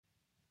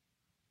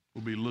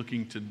We'll be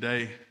looking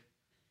today,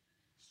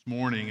 this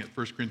morning, at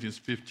 1 Corinthians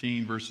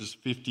 15, verses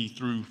 50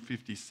 through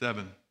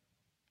 57.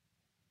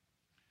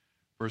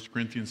 1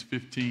 Corinthians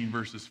 15,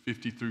 verses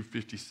 50 through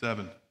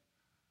 57.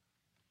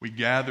 We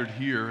gathered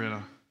here in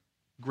a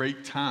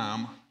great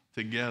time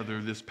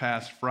together this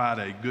past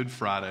Friday, Good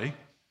Friday,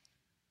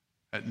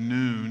 at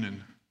noon.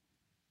 And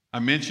I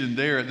mentioned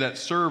there at that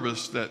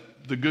service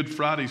that the Good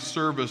Friday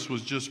service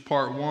was just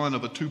part one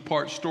of a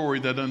two-part story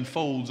that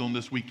unfolds on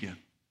this weekend.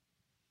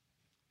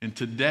 And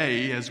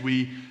today, as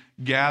we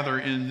gather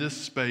in this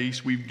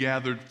space, we've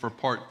gathered for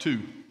part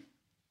two.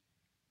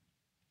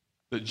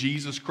 That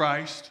Jesus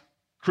Christ,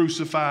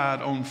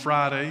 crucified on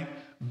Friday,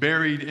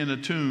 buried in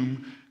a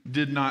tomb,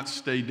 did not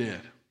stay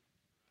dead.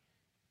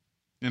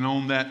 And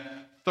on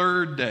that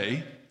third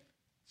day,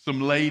 some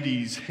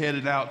ladies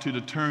headed out to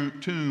the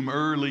tomb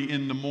early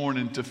in the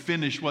morning to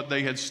finish what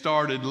they had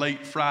started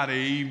late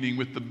Friday evening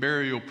with the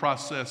burial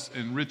process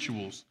and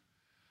rituals,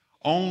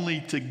 only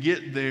to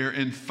get there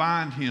and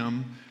find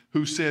him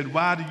who said,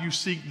 "Why do you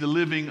seek the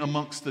living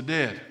amongst the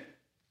dead?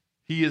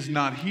 He is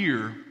not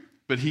here,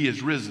 but he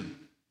is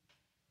risen."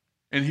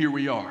 And here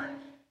we are.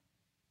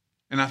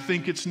 And I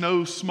think it's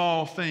no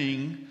small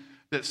thing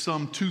that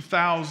some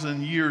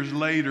 2,000 years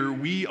later,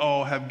 we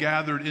all have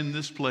gathered in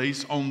this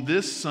place on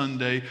this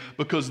Sunday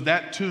because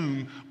that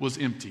tomb was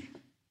empty.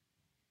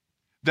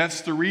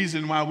 That's the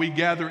reason why we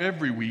gather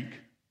every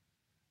week.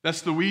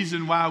 That's the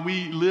reason why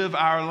we live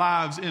our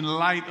lives in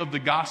light of the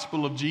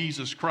gospel of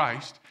Jesus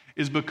Christ,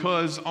 is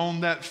because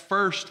on that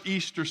first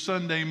Easter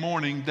Sunday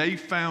morning, they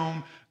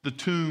found the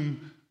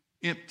tomb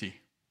empty.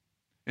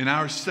 And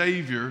our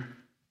Savior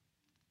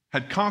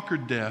had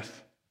conquered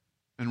death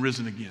and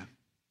risen again.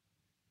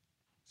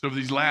 So over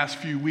these last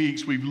few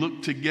weeks, we've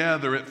looked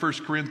together at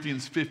 1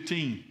 Corinthians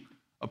 15,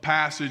 a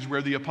passage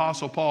where the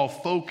Apostle Paul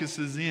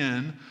focuses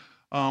in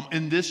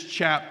this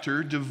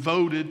chapter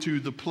devoted to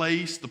the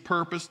place, the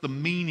purpose, the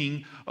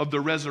meaning of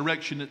the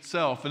resurrection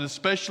itself, and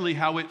especially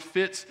how it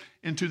fits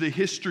into the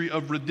history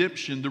of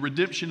redemption, the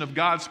redemption of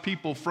God's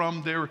people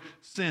from their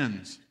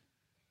sins.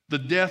 The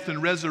death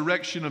and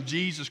resurrection of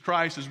Jesus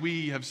Christ, as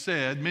we have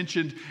said,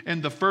 mentioned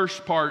in the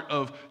first part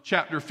of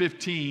chapter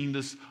 15,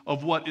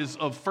 of what is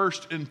of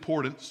first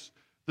importance.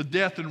 The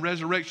death and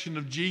resurrection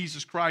of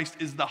Jesus Christ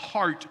is the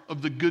heart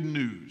of the good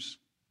news.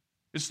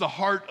 It's the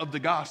heart of the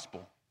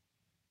gospel.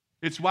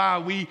 It's why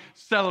we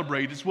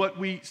celebrate. It's what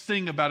we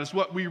sing about. It's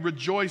what we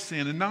rejoice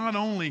in. And not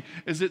only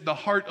is it the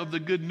heart of the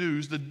good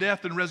news, the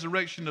death and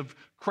resurrection of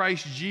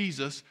Christ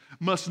Jesus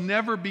must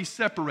never be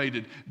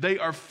separated. They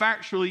are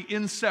factually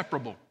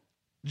inseparable.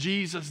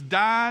 Jesus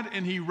died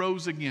and he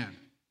rose again.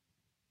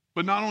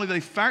 But not only are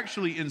they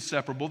factually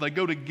inseparable, they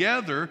go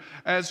together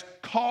as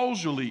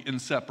causally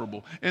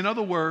inseparable. In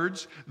other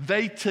words,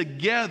 they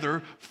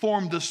together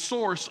form the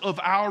source of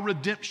our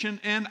redemption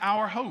and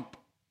our hope.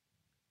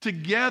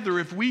 Together,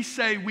 if we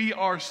say we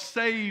are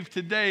saved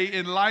today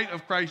in light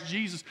of Christ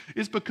Jesus,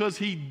 it's because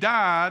he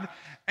died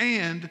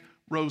and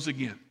rose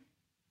again.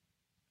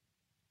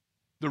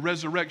 The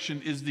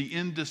resurrection is the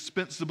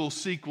indispensable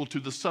sequel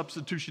to the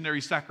substitutionary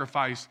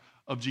sacrifice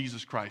of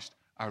Jesus Christ,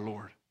 our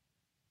Lord.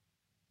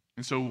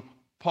 And so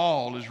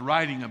Paul is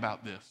writing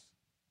about this.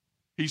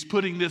 He's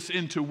putting this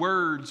into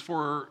words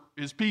for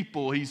his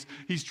people. He's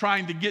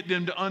trying to get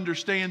them to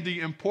understand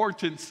the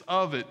importance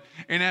of it.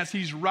 And as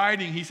he's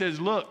writing, he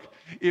says, look,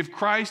 if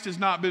Christ has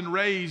not been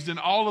raised, then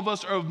all of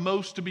us are of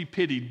most to be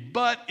pitied.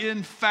 But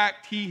in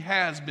fact, he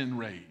has been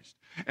raised.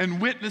 And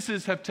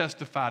witnesses have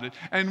testified it.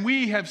 And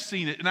we have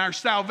seen it. And our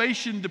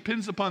salvation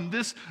depends upon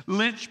this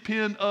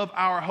linchpin of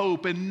our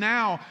hope. And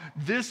now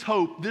this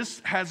hope, this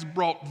has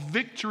brought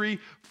victory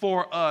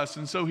for us.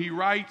 And so he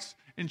writes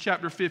in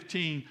chapter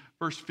 15,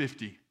 verse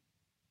 50.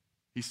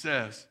 He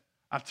says,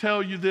 I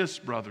tell you this,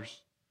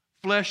 brothers,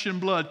 flesh and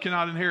blood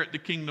cannot inherit the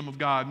kingdom of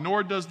God,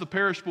 nor does the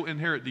perishable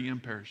inherit the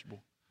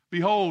imperishable.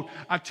 Behold,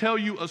 I tell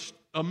you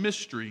a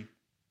mystery.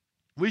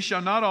 We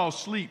shall not all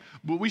sleep,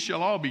 but we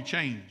shall all be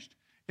changed.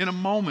 In a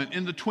moment,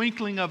 in the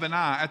twinkling of an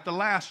eye, at the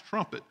last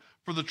trumpet.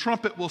 For the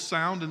trumpet will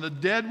sound, and the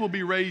dead will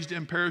be raised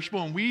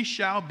imperishable, and we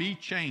shall be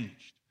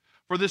changed.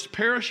 For this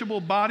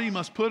perishable body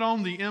must put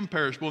on the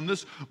imperishable, and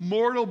this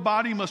mortal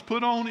body must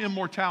put on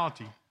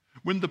immortality.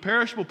 When the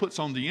perishable puts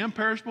on the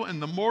imperishable, and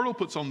the mortal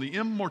puts on the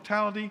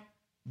immortality,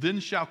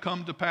 then shall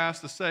come to pass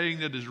the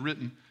saying that is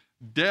written,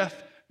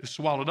 death is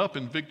swallowed up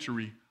in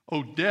victory.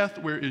 O death,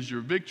 where is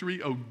your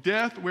victory? O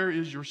death, where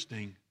is your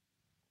sting?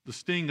 The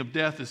sting of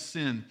death is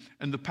sin,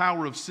 and the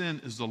power of sin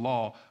is the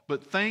law.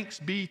 But thanks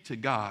be to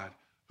God,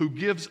 who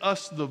gives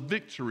us the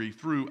victory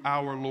through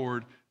our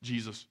Lord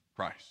Jesus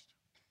Christ.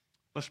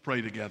 Let's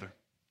pray together.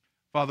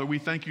 Father, we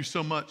thank you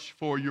so much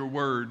for your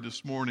word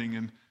this morning.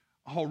 And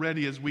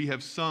already as we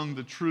have sung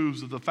the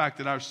truths of the fact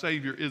that our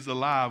Savior is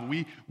alive,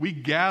 we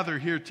gather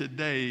here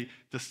today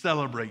to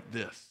celebrate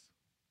this.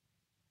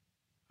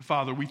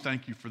 Father, we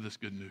thank you for this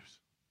good news.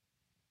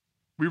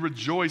 We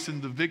rejoice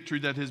in the victory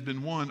that has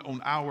been won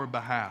on our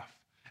behalf.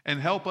 And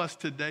help us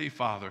today,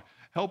 Father,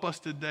 help us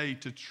today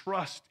to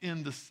trust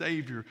in the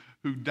Savior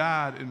who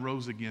died and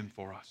rose again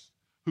for us.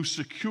 who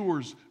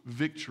secures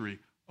victory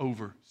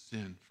over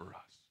sin for us.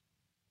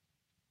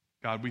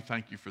 God, we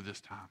thank you for this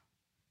time.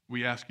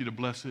 We ask you to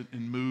bless it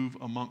and move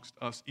amongst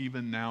us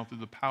even now through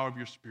the power of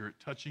your Spirit,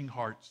 touching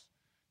hearts,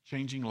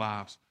 changing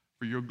lives.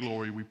 For your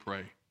glory, we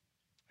pray.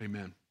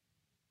 Amen.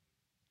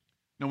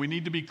 Now, we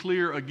need to be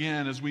clear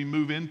again as we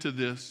move into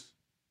this.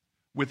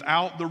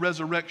 Without the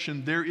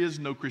resurrection, there is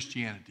no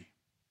Christianity.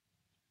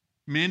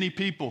 Many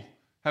people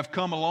have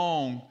come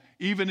along,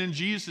 even in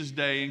Jesus'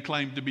 day, and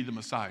claimed to be the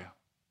Messiah.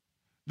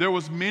 There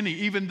was many,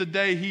 even the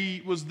day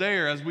he was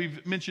there, as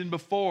we've mentioned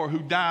before, who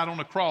died on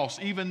a cross,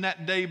 even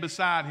that day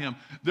beside him.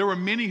 There were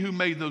many who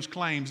made those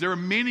claims. There are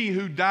many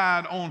who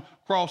died on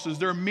crosses.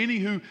 There are many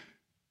who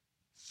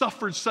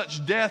suffered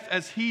such death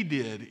as he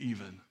did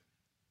even.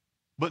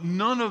 But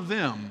none of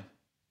them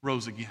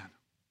rose again.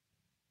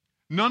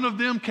 None of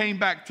them came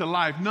back to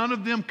life. None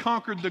of them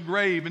conquered the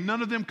grave, and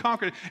none of them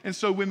conquered it. And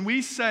so when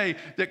we say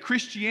that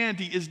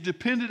Christianity is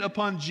dependent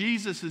upon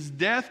Jesus'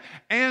 death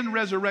and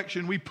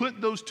resurrection, we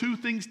put those two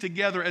things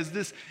together as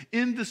this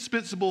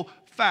indispensable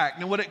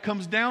fact. Now, what it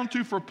comes down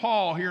to for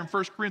Paul here in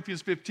 1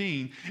 Corinthians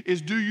 15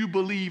 is, do you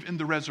believe in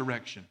the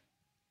resurrection?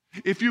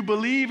 If you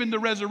believe in the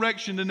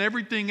resurrection, then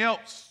everything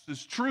else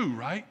is true,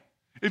 right?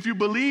 If you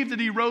believe that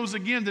he rose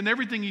again, then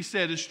everything he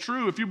said is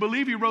true. If you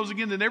believe he rose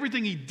again, then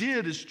everything he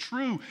did is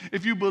true.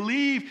 If you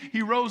believe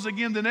he rose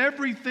again, then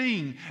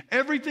everything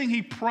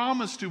he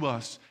promised to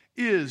us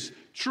is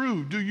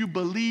true. Do you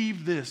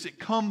believe this? It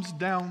comes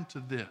down to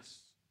this.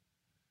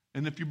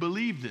 And if you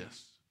believe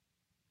this,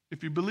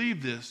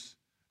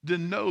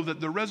 then know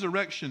that the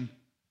resurrection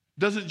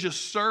doesn't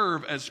just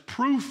serve as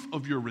proof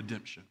of your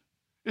redemption.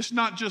 It's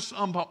not just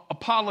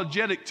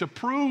apologetic to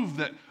prove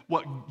that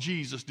what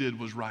Jesus did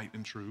was right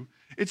and true.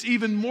 It's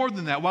even more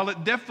than that. While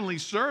it definitely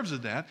serves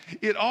as that,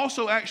 it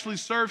also actually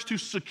serves to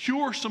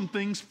secure some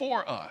things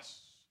for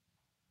us,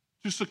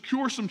 to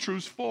secure some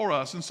truths for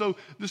us. And so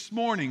this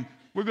morning,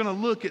 we're going to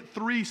look at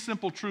three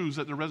simple truths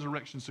that the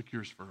resurrection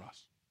secures for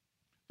us.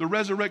 The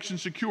resurrection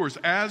secures,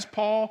 as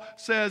Paul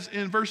says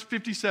in verse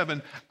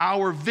 57,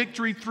 our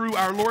victory through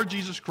our Lord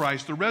Jesus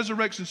Christ. The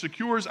resurrection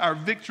secures our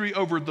victory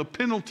over the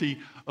penalty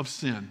of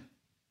sin.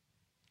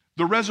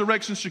 The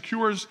resurrection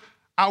secures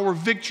our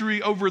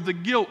victory over the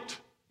guilt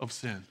of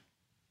sin.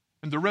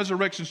 And the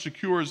resurrection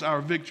secures our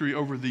victory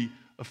over the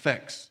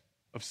effects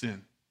of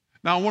sin.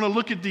 Now, I want to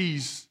look at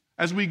these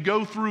as we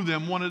go through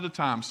them one at a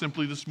time,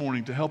 simply this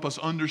morning, to help us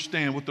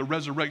understand what the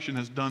resurrection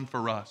has done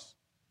for us.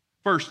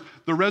 First,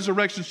 the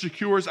resurrection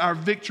secures our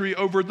victory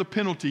over the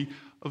penalty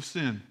of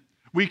sin.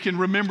 We can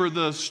remember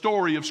the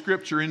story of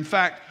Scripture. In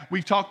fact,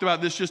 we talked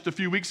about this just a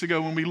few weeks ago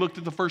when we looked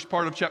at the first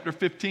part of chapter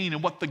 15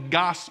 and what the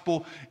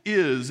gospel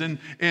is. And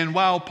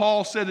while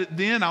Paul said it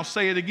then, I'll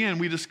say it again.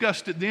 We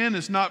discussed it then.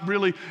 It's not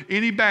really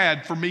any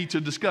bad for me to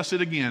discuss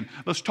it again.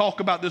 Let's talk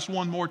about this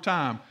one more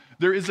time.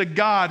 There is a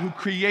God who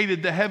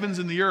created the heavens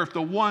and the earth,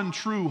 the one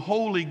true,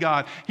 holy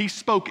God. He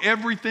spoke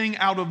everything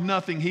out of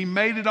nothing. He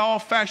made it all,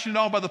 fashioned it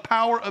all by the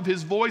power of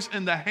his voice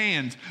and the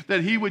hands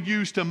that he would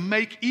use to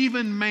make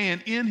even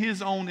man in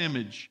his own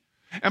image.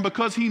 And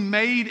because he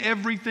made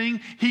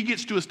everything, he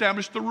gets to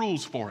establish the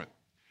rules for it.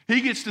 He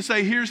gets to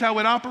say, here's how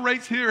it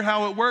operates, here's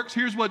how it works,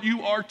 here's what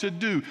you are to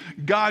do.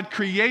 God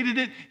created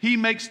it, he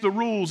makes the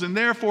rules, and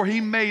therefore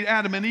he made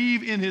Adam and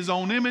Eve in his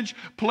own image,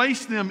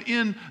 placed them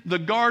in the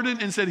garden,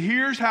 and said,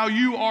 here's how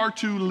you are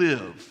to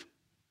live.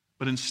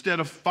 But instead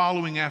of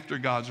following after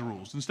God's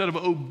rules, instead of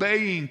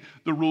obeying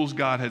the rules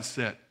God had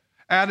set,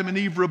 Adam and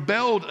Eve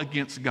rebelled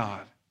against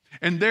God.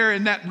 And there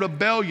in that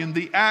rebellion,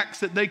 the acts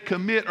that they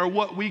commit are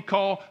what we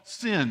call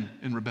sin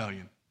in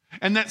rebellion.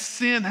 And that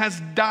sin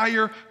has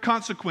dire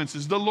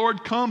consequences. The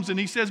Lord comes and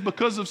he says,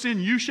 because of sin,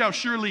 you shall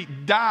surely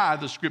die,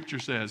 the scripture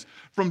says.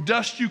 From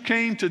dust you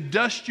came, to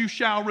dust you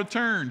shall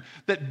return.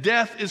 That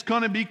death is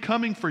going to be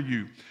coming for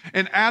you.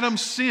 And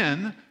Adam's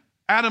sin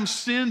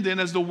then,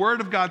 as the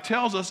word of God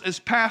tells us, is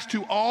passed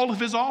to all of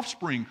his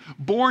offspring,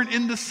 born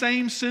in the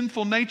same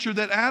sinful nature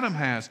that Adam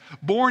has,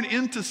 born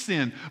into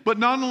sin. But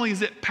not only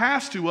is it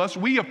passed to us,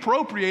 we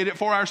appropriate it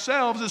for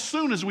ourselves as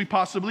soon as we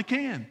possibly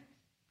can.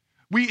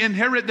 We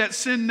inherit that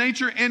sin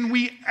nature and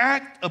we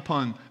act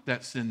upon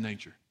that sin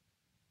nature.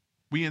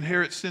 We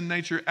inherit sin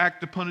nature,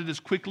 act upon it as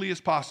quickly as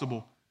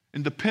possible.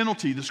 And the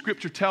penalty, the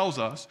scripture tells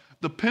us,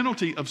 the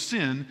penalty of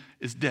sin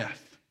is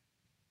death.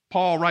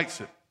 Paul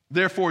writes it.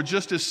 Therefore,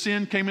 just as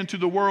sin came into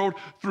the world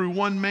through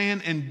one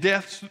man and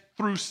death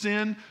through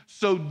sin,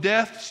 so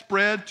death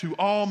spread to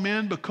all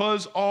men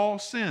because all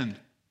sinned.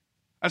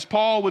 As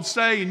Paul would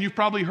say, and you've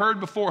probably heard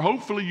before,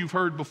 hopefully you've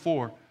heard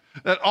before,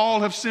 that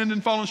all have sinned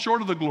and fallen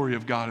short of the glory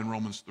of God in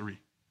Romans 3.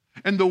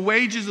 And the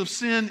wages of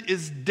sin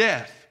is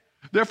death.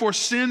 Therefore,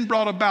 sin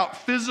brought about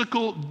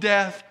physical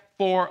death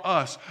for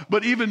us.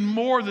 But even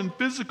more than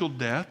physical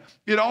death,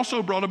 it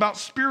also brought about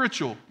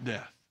spiritual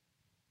death.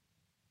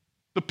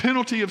 The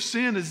penalty of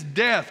sin is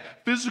death,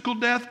 physical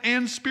death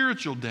and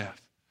spiritual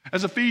death.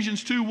 As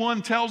Ephesians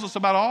 2:1 tells us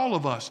about all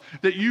of us,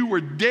 that you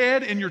were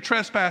dead in your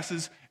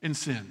trespasses and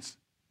sins.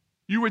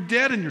 You were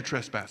dead in your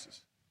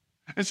trespasses.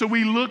 And so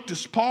we looked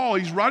as Paul,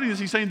 he's writing this,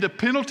 he's saying the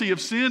penalty of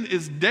sin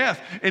is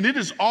death, and it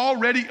is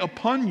already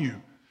upon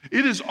you.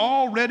 It is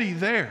already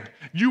there.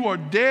 You are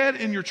dead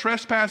in your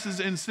trespasses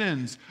and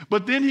sins.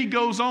 But then he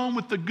goes on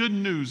with the good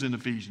news in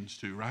Ephesians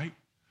 2, right?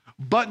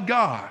 But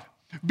God,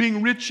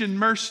 being rich in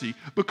mercy,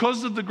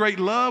 because of the great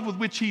love with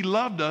which he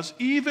loved us,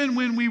 even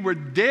when we were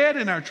dead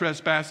in our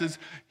trespasses,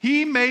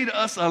 he made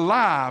us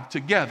alive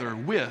together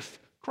with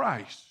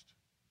Christ.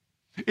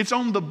 It's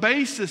on the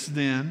basis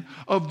then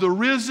of the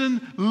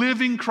risen,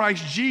 living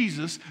Christ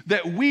Jesus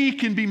that we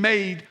can be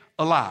made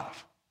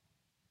alive.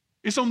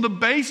 It's on the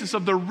basis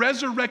of the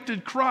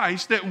resurrected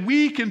Christ that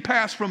we can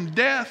pass from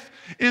death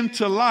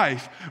into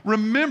life.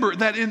 Remember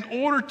that in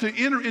order to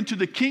enter into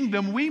the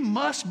kingdom, we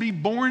must be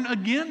born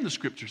again, the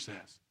scripture says.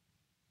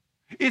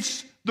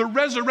 It's the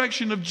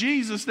resurrection of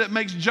Jesus that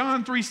makes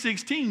John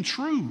 3:16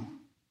 true.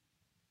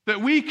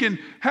 That we can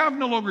have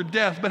no longer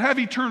death, but have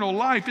eternal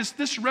life. It's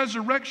this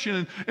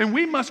resurrection, and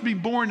we must be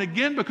born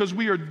again because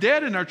we are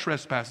dead in our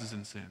trespasses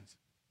and sins.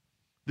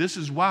 This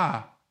is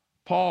why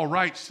Paul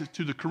writes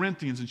to the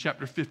Corinthians in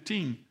chapter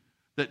 15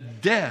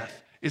 that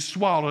death is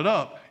swallowed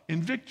up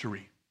in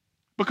victory.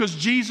 Because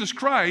Jesus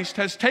Christ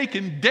has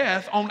taken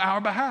death on our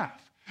behalf.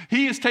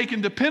 He has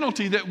taken the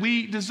penalty that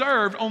we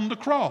deserved on the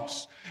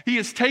cross. He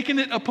has taken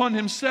it upon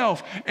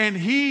himself, and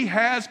he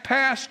has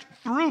passed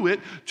through it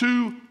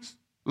to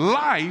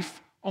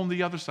life on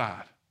the other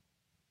side.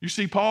 You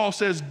see, Paul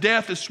says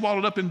death is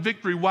swallowed up in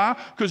victory. Why?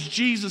 Because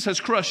Jesus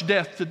has crushed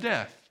death to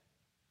death.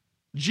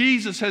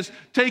 Jesus has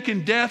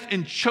taken death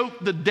and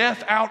choked the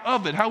death out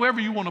of it,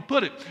 however you want to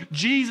put it.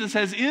 Jesus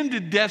has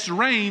ended death's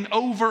reign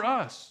over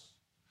us.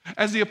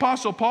 As the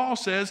Apostle Paul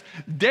says,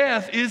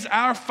 death is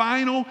our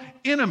final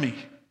enemy.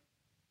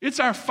 It's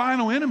our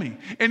final enemy.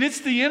 And it's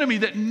the enemy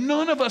that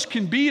none of us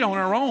can beat on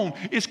our own.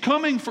 It's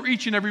coming for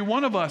each and every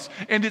one of us.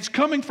 And it's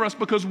coming for us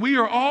because we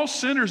are all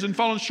sinners and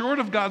fallen short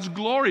of God's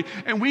glory.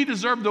 And we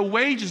deserve the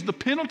wages, the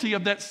penalty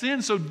of that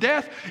sin. So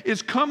death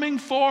is coming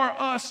for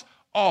us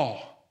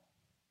all.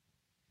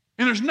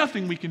 And there's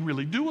nothing we can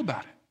really do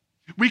about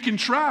it. We can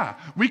try.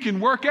 We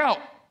can work out,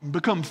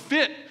 become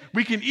fit.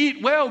 We can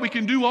eat well. We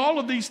can do all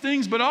of these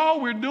things. But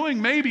all we're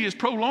doing maybe is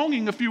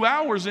prolonging a few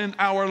hours in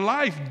our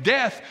life.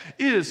 Death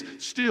is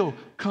still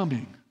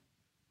coming.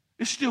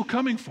 It's still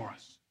coming for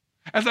us.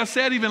 As I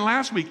said even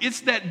last week,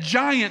 it's that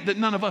giant that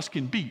none of us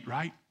can beat,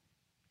 right?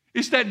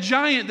 It's that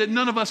giant that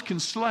none of us can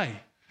slay.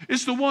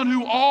 It's the one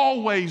who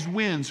always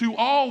wins, who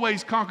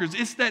always conquers.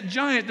 It's that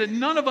giant that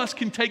none of us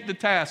can take the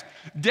task.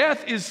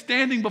 Death is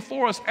standing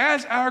before us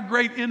as our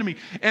great enemy.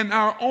 And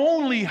our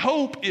only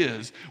hope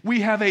is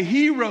we have a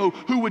hero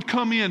who would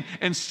come in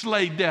and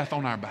slay death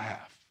on our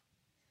behalf.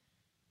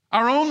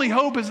 Our only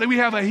hope is that we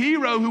have a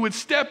hero who would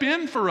step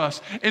in for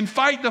us and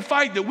fight the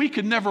fight that we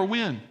could never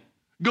win.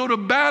 Go to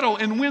battle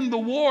and win the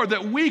war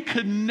that we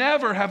could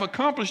never have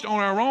accomplished on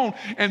our own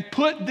and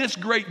put this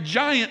great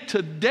giant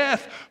to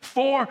death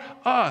for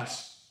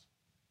us.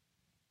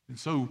 And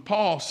so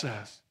Paul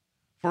says,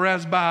 for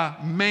as by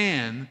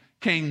man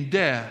came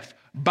death,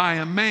 by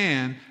a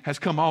man has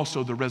come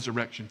also the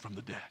resurrection from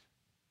the dead.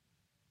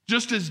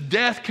 Just as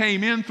death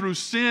came in through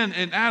sin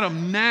and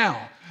Adam,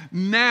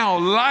 now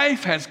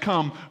life has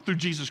come through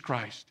Jesus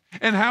Christ.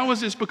 And how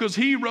is this? Because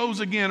he rose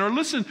again. Or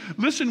listen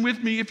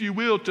with me, if you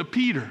will, to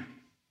Peter.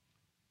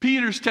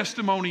 Peter's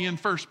testimony in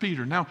 1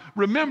 Peter. Now,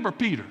 remember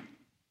Peter.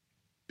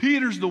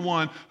 Peter's the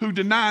one who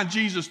denied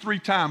Jesus 3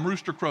 times,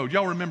 rooster crowed.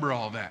 Y'all remember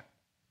all that.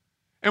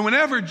 And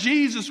whenever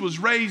Jesus was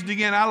raised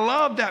again, I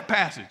love that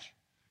passage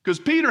because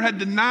Peter had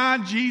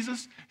denied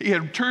Jesus. He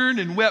had turned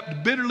and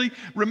wept bitterly.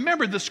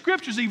 Remember, the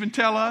scriptures even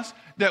tell us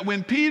that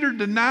when Peter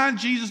denied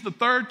Jesus the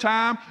 3rd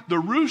time, the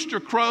rooster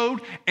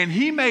crowed and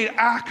he made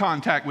eye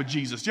contact with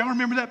Jesus. Y'all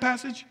remember that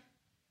passage?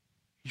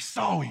 He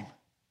saw him.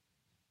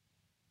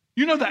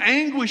 You know the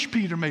anguish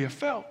Peter may have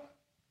felt.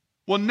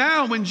 Well,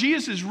 now when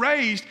Jesus is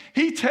raised,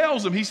 he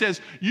tells them, he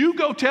says, you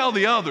go tell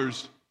the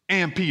others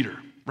and Peter,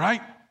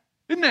 right?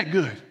 Isn't that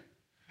good?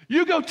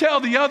 You go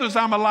tell the others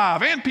I'm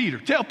alive and Peter.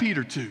 Tell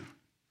Peter too.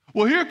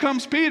 Well, here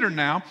comes Peter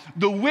now,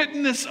 the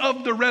witness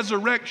of the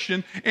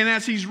resurrection. And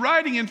as he's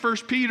writing in 1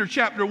 Peter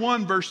chapter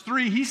 1, verse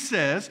 3, he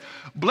says,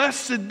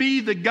 blessed be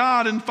the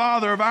God and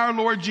Father of our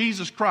Lord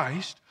Jesus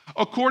Christ.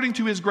 According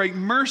to his great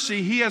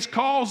mercy, he has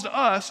caused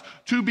us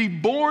to be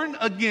born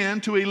again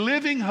to a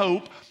living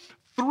hope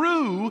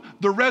through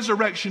the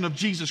resurrection of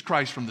Jesus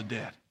Christ from the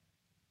dead.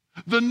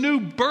 The new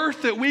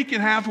birth that we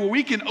can have where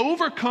we can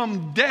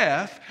overcome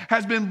death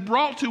has been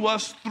brought to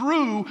us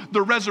through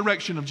the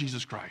resurrection of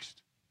Jesus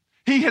Christ.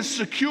 He has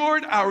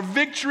secured our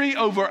victory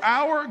over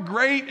our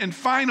great and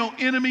final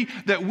enemy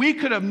that we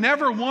could have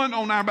never won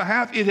on our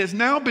behalf. It has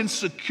now been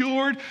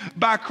secured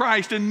by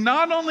Christ. And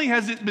not only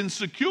has it been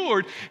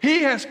secured,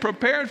 he has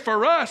prepared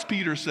for us,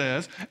 Peter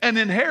says, an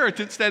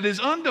inheritance that is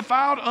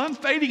undefiled,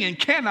 unfading, and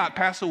cannot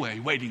pass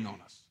away, waiting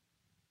on us.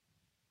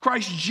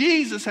 Christ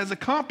Jesus has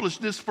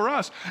accomplished this for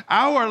us.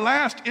 Our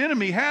last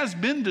enemy has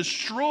been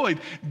destroyed.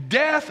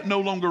 Death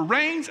no longer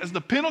reigns as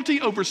the penalty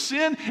over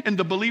sin in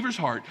the believer's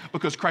heart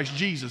because Christ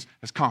Jesus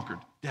has conquered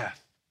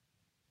death.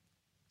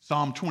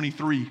 Psalm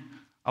 23.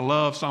 I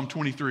love Psalm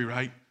 23,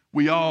 right?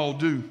 We all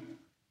do.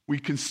 We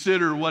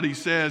consider what he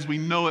says. We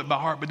know it by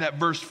heart. But that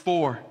verse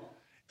 4,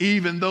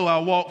 even though I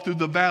walk through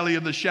the valley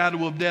of the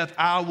shadow of death,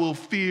 I will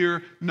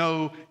fear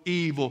no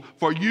evil,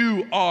 for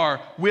you are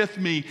with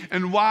me.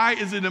 And why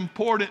is it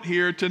important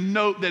here to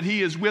note that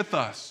he is with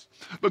us?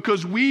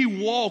 Because we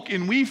walk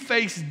and we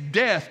face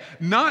death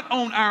not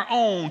on our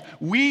own.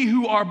 We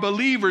who are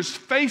believers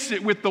face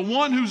it with the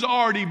one who's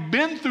already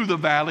been through the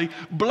valley,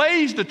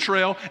 blazed the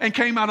trail, and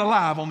came out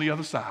alive on the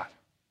other side.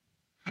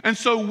 And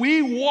so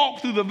we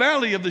walk through the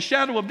valley of the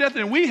shadow of death,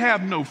 and we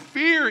have no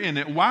fear in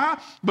it. Why?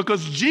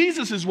 Because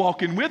Jesus is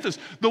walking with us,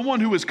 the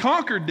one who has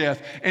conquered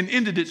death and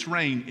ended its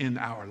reign in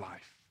our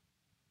life.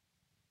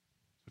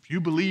 If you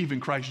believe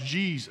in Christ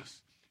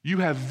Jesus, you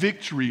have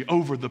victory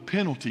over the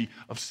penalty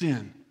of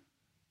sin.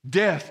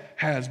 Death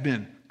has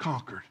been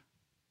conquered.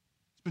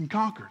 It's been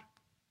conquered.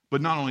 But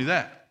not only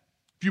that,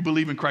 if you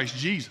believe in Christ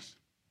Jesus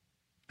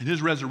and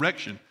his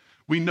resurrection,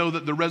 we know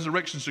that the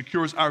resurrection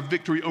secures our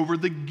victory over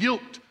the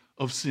guilt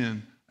of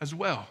sin as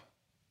well.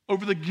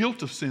 Over the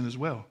guilt of sin as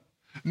well.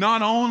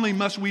 Not only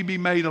must we be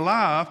made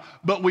alive,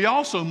 but we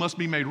also must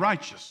be made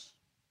righteous.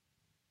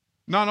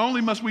 Not only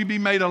must we be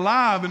made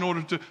alive in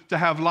order to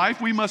have life,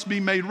 we must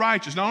be made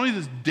righteous. Not only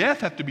does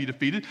death have to be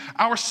defeated,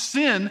 our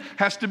sin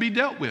has to be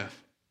dealt with.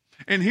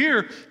 And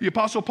here, the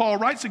Apostle Paul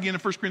writes again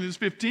in 1 Corinthians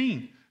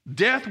 15,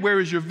 death, where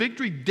is your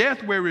victory?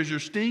 Death, where is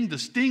your sting? The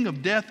sting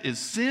of death is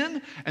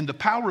sin, and the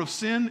power of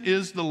sin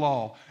is the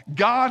law.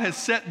 God has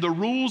set the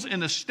rules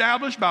and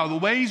established by the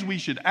ways we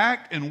should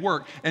act and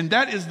work. And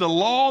that is the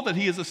law that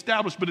he has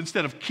established. But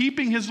instead of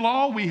keeping his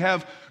law, we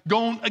have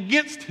gone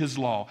against his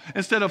law.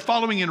 Instead of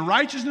following in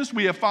righteousness,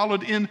 we have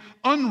followed in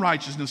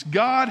unrighteousness.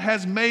 God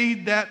has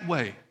made that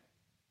way.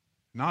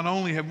 Not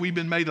only have we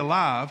been made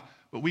alive,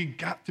 but we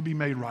got to be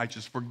made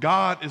righteous. For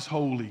God is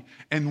holy,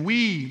 and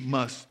we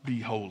must be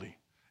holy.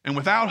 And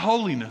without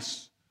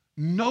holiness,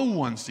 no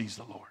one sees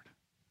the Lord.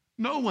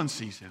 No one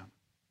sees him.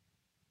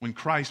 When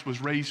Christ was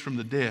raised from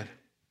the dead,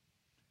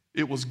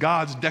 it was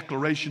God's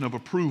declaration of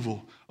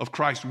approval of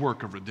Christ's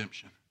work of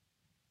redemption.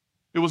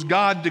 It was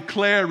God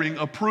declaring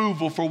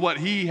approval for what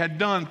he had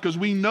done, because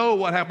we know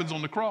what happens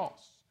on the cross.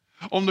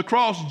 On the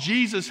cross,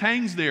 Jesus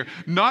hangs there,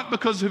 not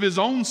because of his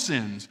own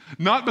sins,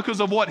 not because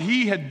of what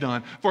he had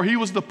done, for he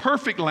was the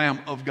perfect Lamb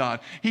of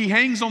God. He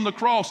hangs on the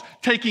cross,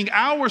 taking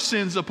our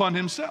sins upon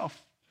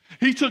himself.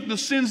 He took the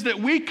sins that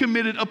we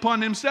committed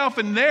upon himself,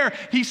 and there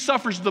he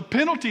suffers the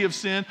penalty of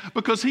sin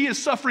because he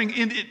is suffering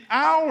in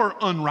our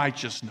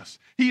unrighteousness.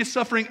 He is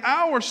suffering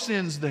our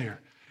sins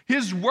there.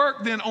 His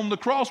work then on the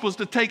cross was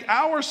to take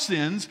our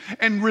sins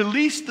and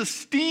release the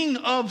sting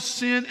of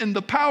sin and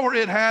the power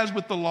it has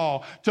with the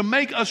law to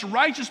make us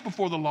righteous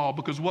before the law,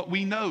 because what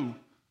we know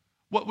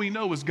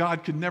is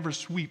God could never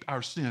sweep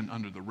our sin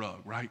under the rug,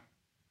 right?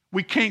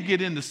 We can't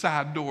get in the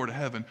side door to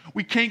heaven.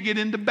 We can't get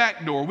in the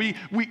back door.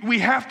 We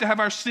have to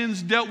have our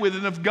sins dealt with.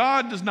 And if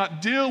God does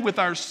not deal with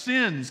our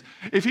sins,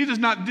 if he does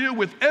not deal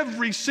with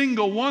every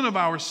single one of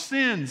our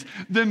sins,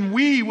 then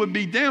we would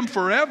be damned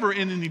forever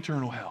in an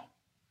eternal hell.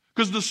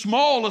 Because the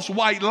smallest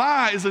white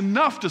lie is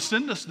enough to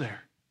send us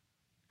there.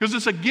 Because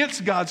it's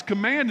against God's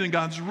command and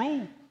God's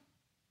rule.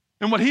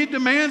 And what he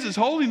demands is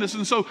holiness.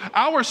 And so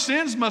our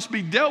sins must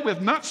be dealt with,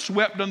 not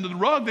swept under the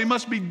rug. They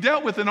must be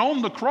dealt with. And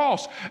on the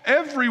cross,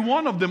 every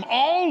one of them,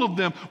 all of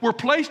them, were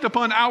placed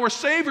upon our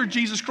Savior,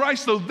 Jesus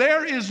Christ. So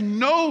there is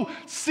no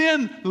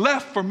sin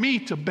left for me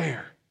to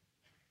bear.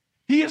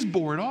 He has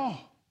bore it all.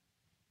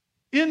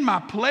 In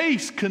my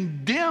place,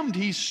 condemned,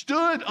 he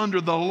stood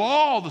under the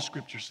law, the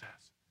scripture says.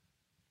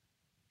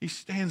 He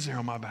stands there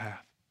on my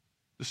behalf.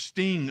 The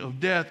sting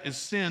of death is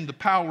sin. The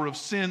power of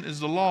sin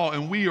is the law.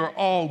 And we are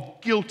all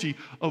guilty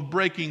of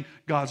breaking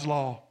God's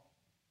law.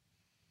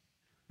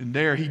 And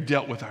there he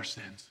dealt with our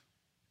sins.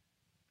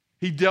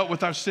 He dealt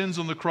with our sins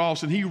on the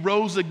cross. And he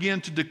rose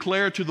again to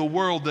declare to the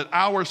world that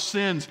our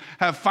sins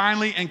have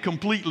finally and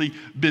completely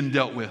been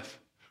dealt with.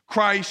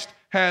 Christ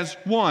has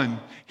won.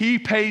 He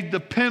paid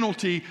the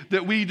penalty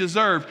that we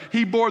deserved.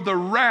 He bore the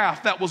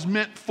wrath that was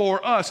meant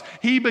for us.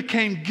 He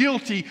became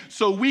guilty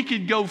so we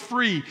could go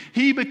free.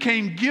 He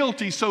became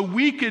guilty so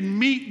we could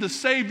meet the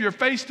Savior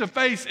face to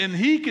face, and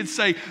he could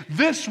say,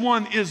 this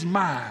one is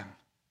mine.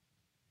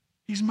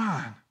 He's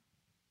mine.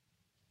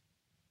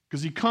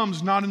 Because he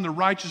comes not in the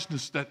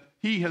righteousness that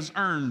he has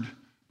earned,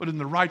 but in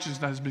the righteousness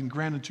that has been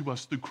granted to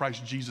us through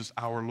Christ Jesus,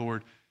 our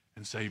Lord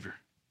and Savior.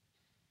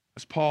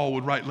 As Paul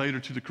would write later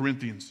to the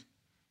Corinthians,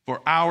 for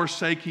our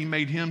sake he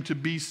made him to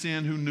be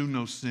sin who knew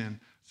no sin,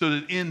 so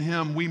that in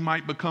him we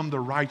might become the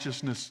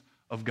righteousness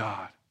of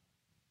God.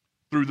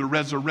 Through the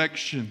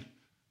resurrection,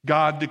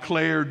 God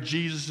declared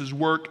Jesus'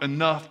 work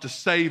enough to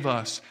save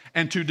us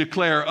and to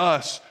declare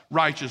us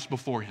righteous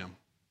before him.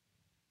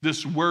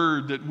 This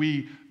word that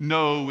we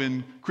know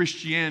in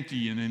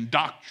Christianity and in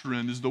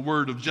doctrine is the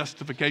word of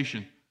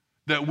justification,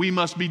 that we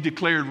must be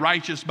declared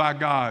righteous by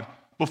God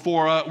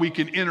before we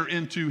can enter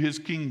into his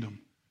kingdom.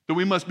 that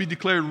we must be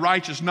declared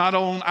righteous, not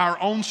on our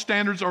own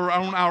standards or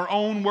on our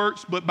own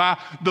works, but by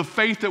the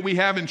faith that we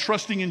have in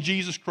trusting in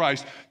Jesus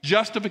Christ.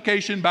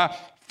 Justification by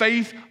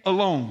faith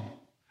alone.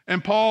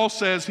 And Paul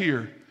says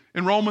here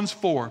in Romans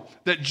 4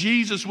 that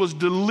Jesus was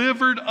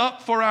delivered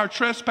up for our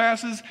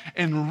trespasses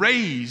and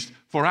raised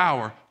for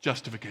our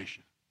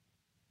justification.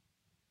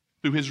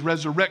 Through his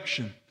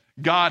resurrection,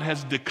 God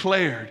has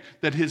declared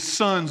that his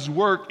Son's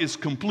work is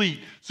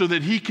complete so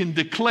that he can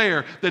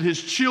declare that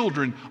his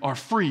children are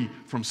free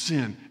from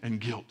sin and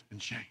guilt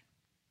and shame.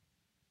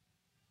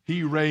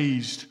 He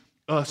raised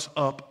us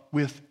up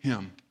with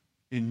him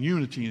in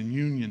unity and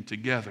union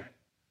together.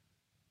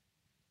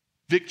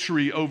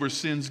 Victory over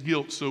sin's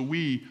guilt, so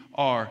we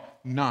are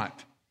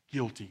not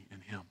guilty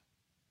in him.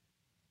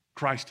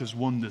 Christ has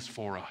won this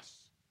for us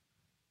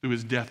through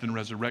his death and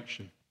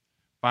resurrection.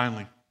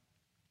 Finally,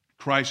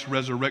 Christ's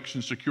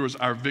resurrection secures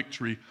our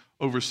victory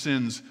over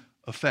sin's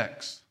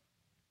effects.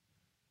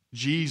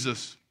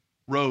 Jesus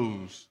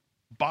rose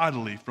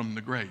bodily from the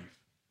grave.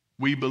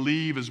 We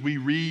believe, as we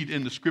read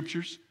in the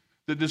scriptures,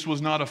 that this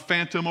was not a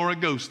phantom or a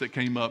ghost that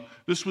came up.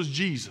 This was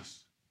Jesus.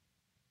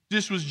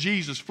 This was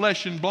Jesus,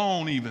 flesh and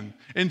bone even.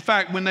 In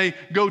fact, when they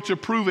go to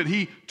prove it,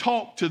 he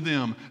talked to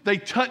them. They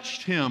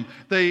touched him.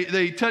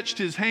 They touched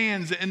his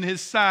hands and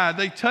his side.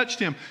 They touched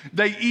him.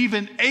 They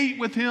even ate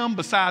with him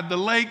beside the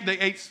lake. They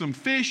ate some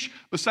fish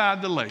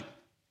beside the lake.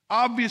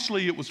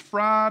 Obviously, it was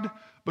fried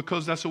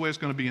because that's the way it's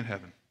going to be in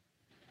heaven.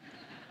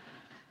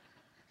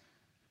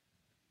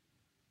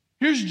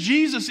 Here's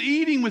Jesus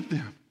eating with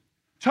them,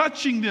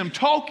 touching them,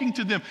 talking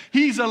to them.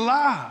 He's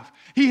alive.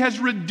 He has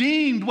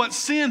redeemed what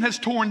sin has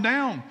torn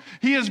down.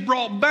 He has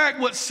brought back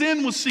what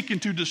sin was seeking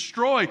to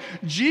destroy.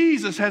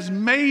 Jesus has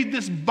made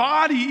this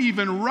body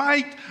even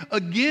right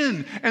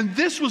again. And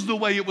this was the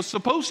way it was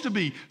supposed to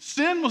be.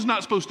 Sin was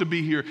not supposed to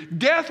be here.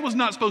 Death was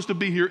not supposed to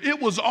be here. It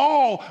was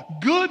all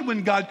good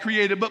when God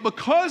created. But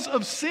because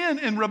of sin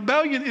and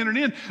rebellion entered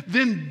in,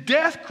 then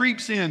death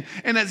creeps in.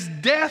 And as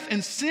death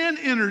and sin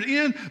entered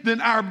in,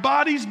 then our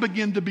bodies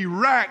begin to be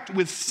racked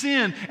with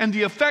sin. And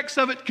the effects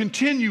of it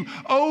continue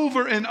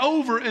over and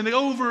over and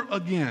over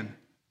again.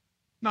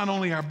 Not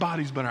only our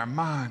bodies, but our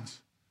minds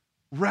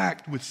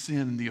racked with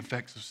sin and the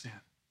effects of sin.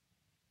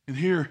 And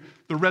here,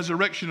 the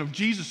resurrection of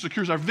Jesus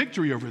secures our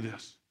victory over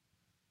this.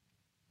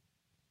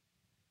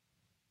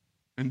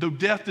 And though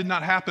death did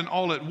not happen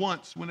all at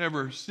once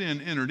whenever sin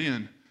entered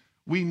in,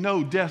 we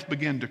know death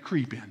began to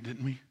creep in,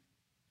 didn't we?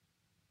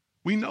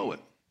 We know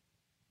it.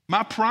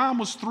 My prime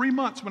was 3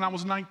 months when I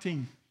was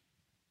 19.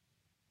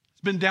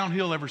 It's been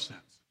downhill ever since.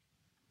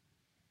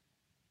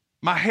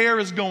 My hair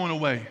is going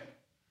away.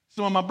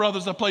 Some of my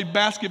brothers I played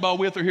basketball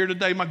with are here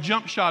today. My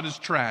jump shot is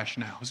trash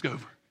now. It's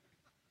over.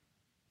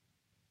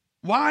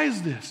 Why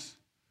is this?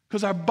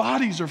 Because our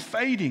bodies are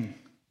fading.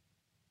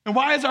 And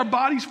why is our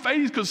bodies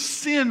fading? Because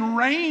sin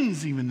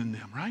reigns even in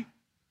them, right?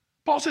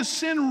 Paul says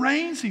sin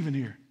reigns even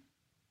here.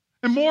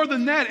 And more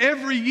than that,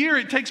 every year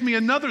it takes me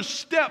another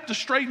step to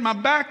straighten my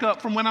back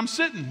up from when I'm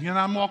sitting and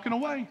I'm walking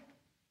away.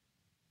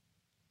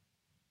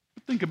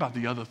 But think about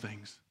the other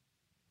things.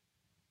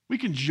 We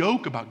can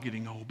joke about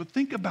getting old, but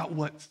think about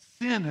what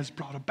sin has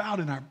brought about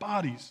in our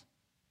bodies.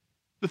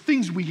 The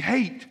things we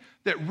hate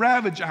that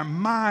ravage our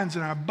minds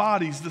and our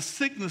bodies, the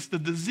sickness, the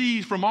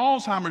disease, from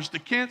Alzheimer's to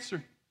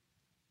cancer.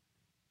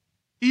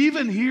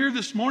 Even here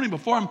this morning,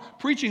 before I'm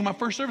preaching my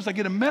first service, I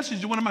get a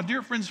message that one of my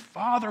dear friends'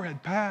 father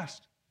had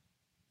passed.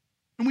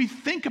 And we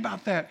think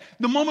about that.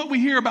 The moment we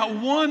hear about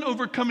one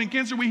overcoming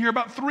cancer, we hear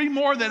about 3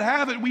 more that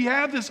have it. We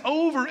have this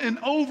over and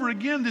over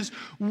again, this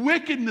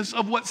wickedness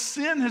of what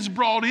sin has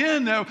brought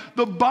in. Now,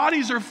 the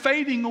bodies are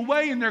fading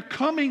away and they're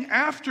coming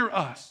after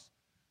us.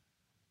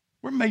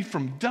 We're made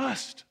from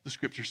dust, the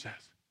scripture says.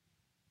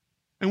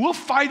 And we'll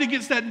fight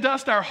against that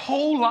dust our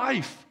whole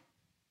life.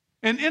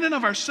 And in and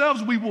of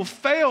ourselves, we will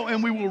fail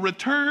and we will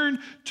return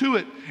to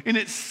it. And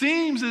it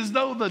seems as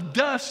though the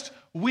dust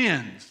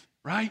wins,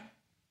 right?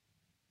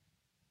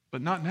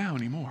 But not now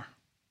anymore.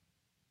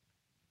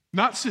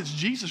 Not since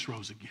Jesus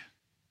rose again.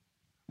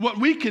 What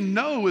we can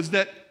know is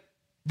that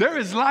there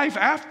is life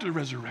after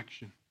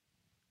resurrection.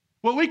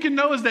 What we can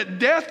know is that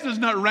death does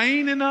not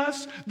reign in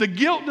us. The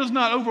guilt does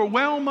not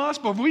overwhelm us,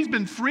 but we've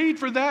been freed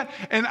for that.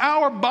 And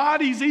our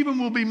bodies even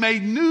will be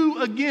made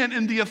new again.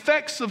 And the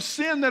effects of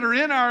sin that are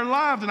in our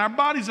lives and our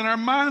bodies and our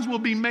minds will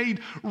be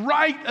made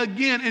right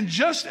again. And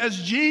just as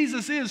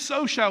Jesus is,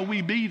 so shall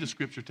we be, the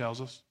scripture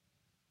tells us.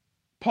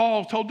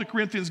 Paul told the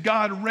Corinthians,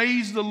 God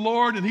raised the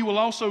Lord and he will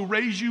also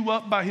raise you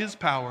up by his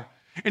power.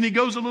 And he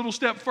goes a little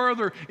step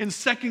further in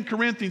 2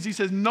 Corinthians. He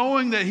says,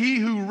 knowing that he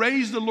who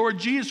raised the Lord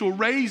Jesus will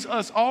raise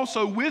us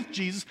also with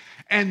Jesus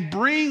and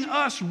bring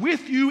us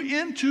with you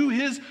into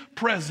his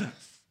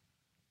presence.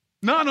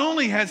 Not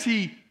only has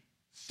he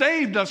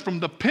saved us from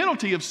the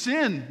penalty of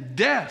sin,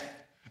 death,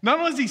 not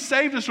only has he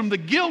saved us from the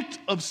guilt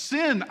of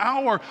sin,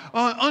 our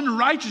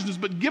unrighteousness,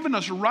 but given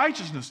us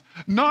righteousness.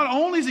 Not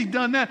only has he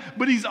done that,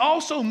 but he's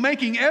also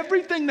making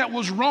everything that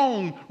was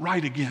wrong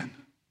right again.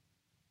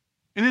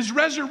 And his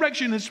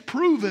resurrection has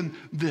proven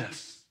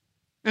this.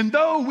 And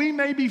though we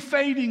may be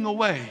fading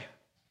away,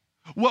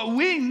 What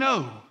we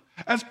know,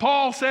 as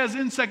Paul says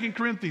in 2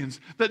 Corinthians,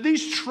 that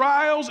these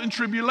trials and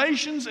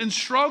tribulations and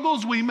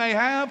struggles we may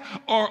have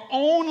are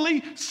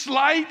only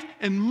slight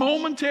and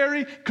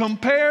momentary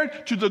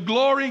compared to the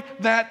glory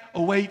that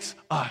awaits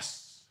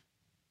us.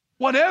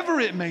 Whatever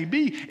it may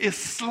be is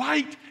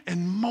slight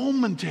and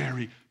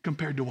momentary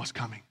compared to what's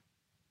coming.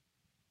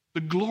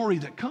 The glory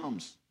that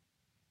comes.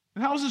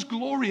 And how is this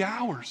glory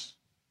ours?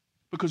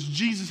 Because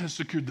Jesus has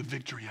secured the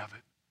victory of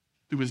it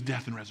through his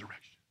death and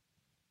resurrection.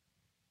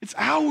 It's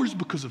ours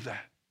because of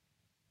that.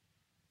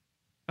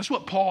 That's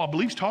what Paul, I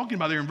believe, is talking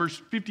about there in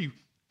verse 50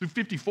 through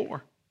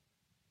 54.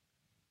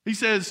 He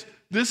says,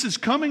 this is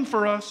coming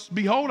for us.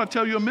 Behold, I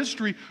tell you a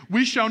mystery.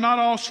 We shall not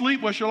all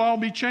sleep. We shall all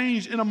be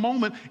changed in a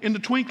moment, in the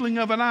twinkling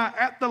of an eye,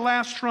 at the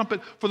last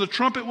trumpet. For the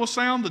trumpet will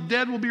sound, the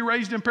dead will be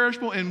raised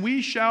imperishable, and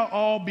we shall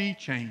all be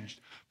changed.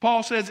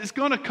 Paul says it's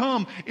going to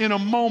come in a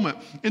moment,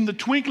 in the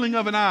twinkling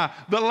of an eye,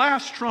 the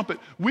last trumpet.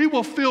 We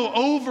will feel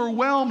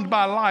overwhelmed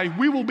by life.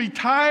 We will be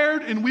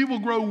tired and we will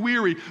grow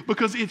weary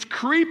because it's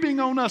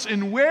creeping on us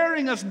and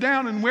wearing us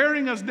down and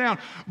wearing us down.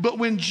 But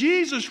when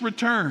Jesus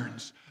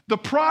returns, the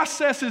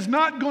process is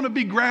not going to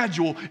be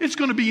gradual. It's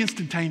going to be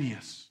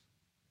instantaneous.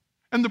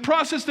 And the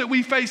process that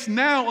we face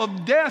now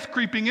of death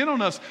creeping in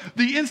on us,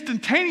 the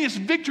instantaneous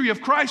victory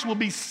of Christ will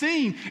be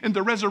seen in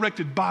the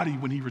resurrected body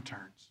when he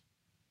returns.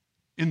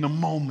 In the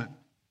moment,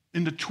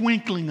 in the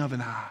twinkling of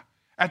an eye,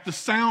 at the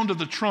sound of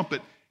the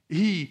trumpet,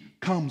 he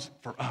comes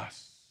for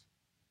us.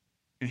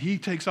 And he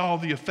takes all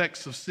the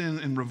effects of sin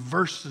and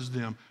reverses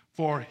them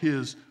for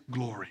his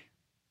glory.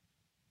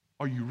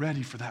 Are you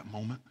ready for that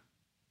moment?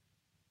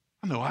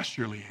 I know I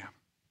surely am.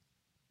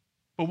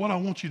 But what I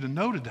want you to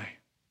know today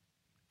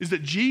is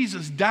that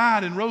Jesus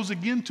died and rose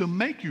again to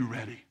make you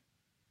ready.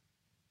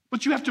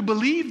 But you have to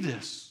believe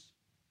this.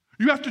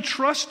 You have to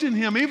trust in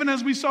him. Even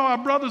as we saw our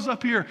brothers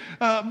up here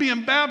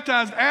being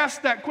baptized,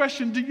 ask that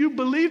question, do you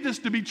believe this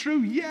to be true?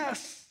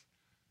 Yes.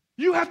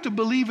 You have to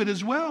believe it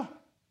as well.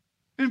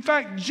 In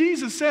fact,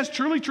 Jesus says,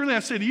 truly, truly, I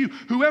say to you,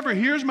 whoever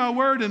hears my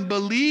word and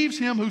believes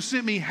him who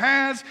sent me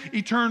has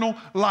eternal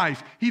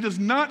life. He does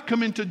not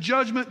come into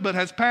judgment, but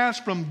has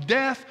passed from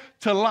death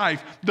to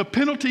life. The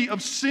penalty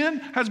of sin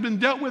has been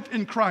dealt with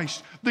in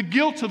Christ. The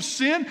guilt of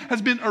sin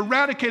has been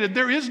eradicated.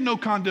 There is no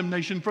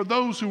condemnation for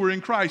those who are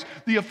in Christ.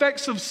 The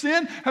effects of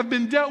sin have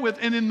been dealt with,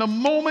 and in the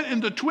moment, in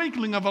the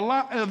twinkling of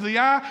the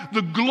eye,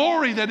 the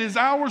glory that is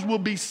ours will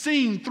be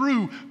seen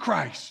through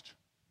Christ.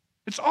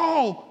 It's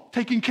all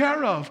taken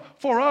care of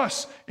for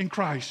us in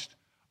Christ.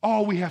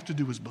 All we have to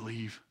do is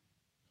believe.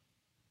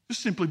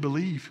 Just simply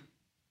believe.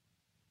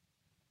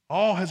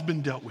 All has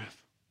been dealt with.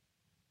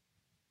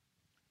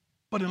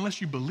 But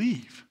unless you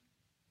believe,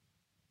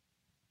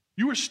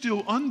 you are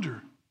still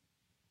under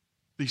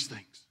these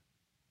things.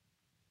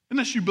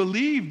 Unless you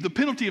believe, the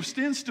penalty of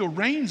sin still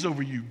reigns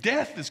over you.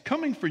 Death is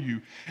coming for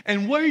you.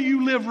 And where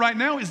you live right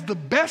now is the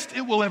best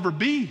it will ever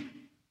be.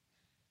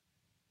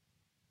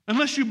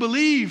 Unless you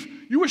believe,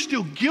 you are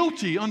still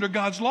guilty under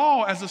God's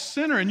law as a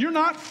sinner, and you're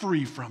not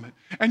free from it.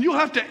 And you'll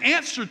have to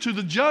answer to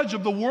the judge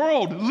of the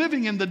world,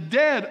 living in the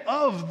dead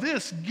of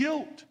this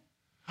guilt.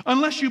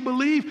 Unless you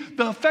believe,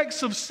 the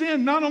effects of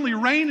sin not only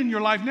reign in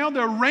your life now,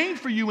 they'll reign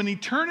for you in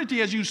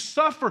eternity as you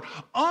suffer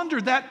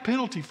under that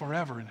penalty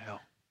forever in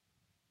hell.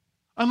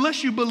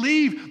 Unless you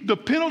believe, the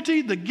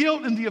penalty, the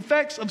guilt, and the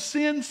effects of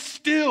sin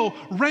still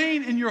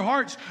reign in your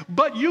hearts.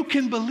 But you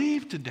can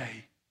believe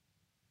today.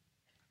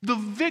 The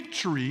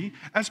victory,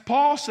 as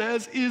Paul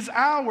says, is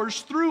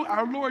ours through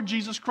our Lord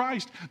Jesus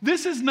Christ.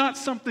 This is not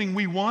something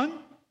we won.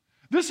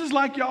 This is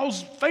like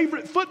y'all's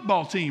favorite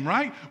football team,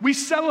 right? We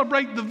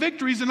celebrate the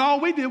victories, and all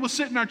we did was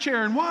sit in our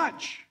chair and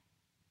watch.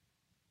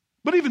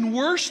 But even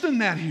worse than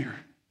that here,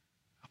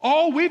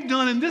 all we've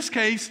done in this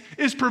case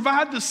is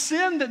provide the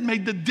sin that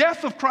made the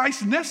death of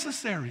Christ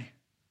necessary.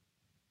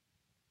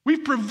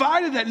 We've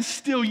provided that, and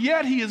still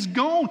yet he is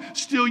gone.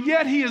 Still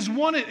yet he has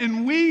won it.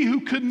 And we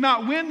who could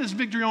not win this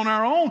victory on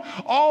our own,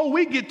 all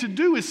we get to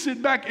do is sit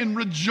back and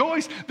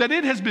rejoice that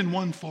it has been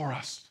won for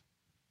us.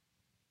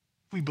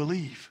 We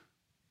believe.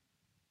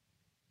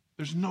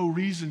 There's no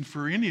reason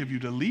for any of you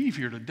to leave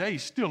here today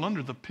still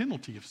under the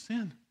penalty of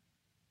sin.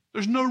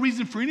 There's no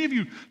reason for any of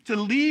you to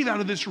leave out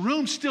of this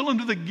room still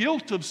under the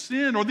guilt of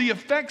sin or the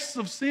effects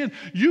of sin.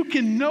 You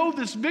can know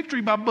this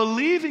victory by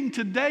believing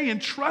today and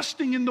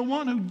trusting in the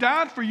one who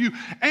died for you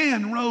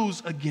and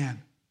rose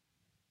again.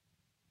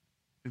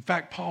 In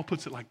fact, Paul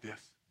puts it like this.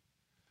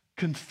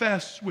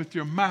 Confess with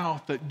your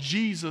mouth that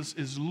Jesus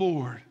is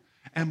Lord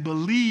and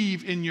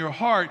believe in your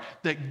heart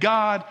that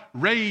God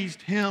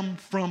raised him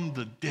from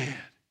the dead.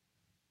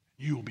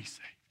 You will be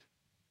saved.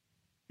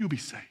 You'll be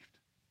saved.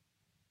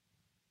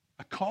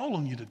 I call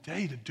on you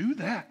today to do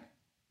that.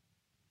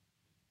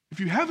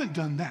 If you haven't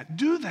done that,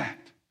 do that.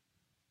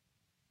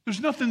 There's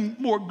nothing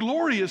more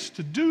glorious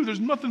to do. There's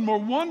nothing more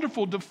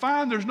wonderful to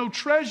find. There's no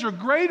treasure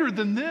greater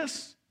than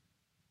this,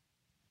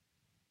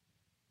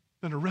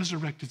 than a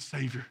resurrected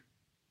Savior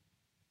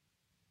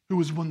who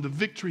has won the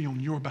victory on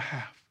your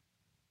behalf.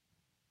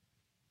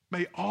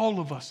 May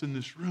all of us in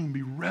this room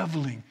be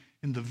reveling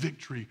in the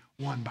victory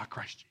won by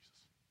Christ Jesus.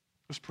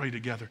 Let's pray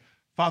together.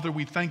 Father,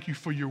 we thank you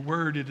for your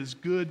word. It is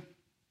good.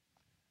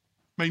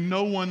 May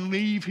no one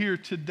leave here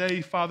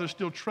today, Father,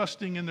 still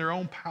trusting in their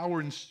own power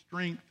and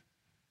strength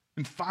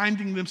and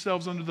finding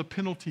themselves under the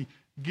penalty,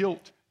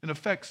 guilt, and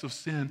effects of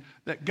sin.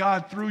 That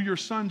God, through your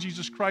Son,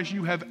 Jesus Christ,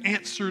 you have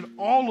answered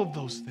all of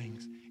those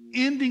things,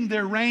 ending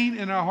their reign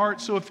in our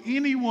hearts. So if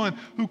anyone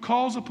who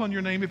calls upon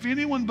your name, if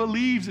anyone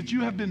believes that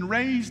you have been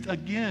raised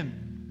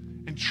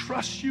again and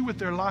trusts you with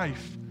their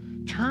life,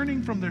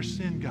 turning from their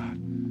sin, God,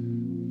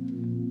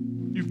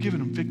 you've given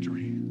them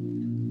victory.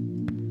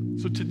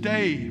 So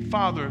today,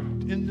 Father,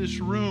 in this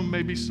room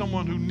may be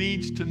someone who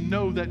needs to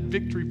know that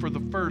victory for the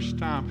first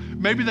time.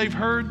 Maybe they've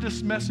heard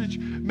this message.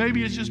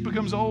 Maybe it just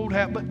becomes old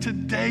hat. But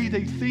today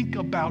they think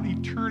about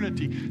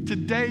eternity.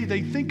 Today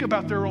they think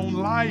about their own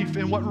life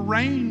and what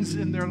reigns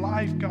in their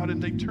life, God,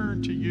 and they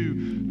turn to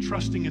you,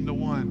 trusting in the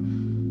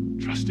one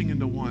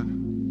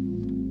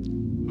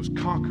who's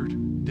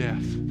conquered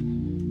death,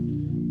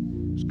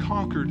 who's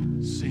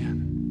conquered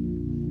sin,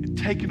 and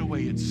taken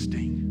away its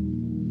sting.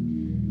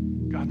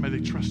 God, may they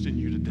trust in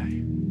you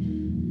today.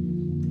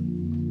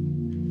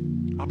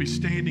 I'll be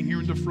standing here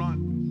in the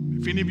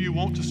front. If any of you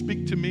want to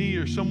speak to me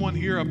or someone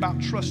here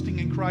about trusting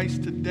in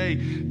Christ today,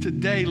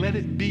 let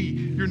it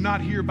be. You're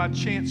not here by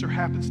chance or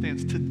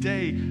happenstance.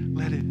 Today,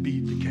 let it be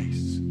the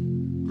case.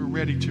 We're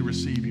ready to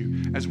receive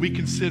you as we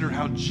consider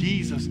how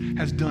Jesus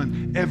has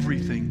done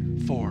everything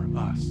for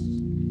us.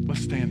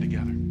 Let's stand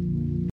together.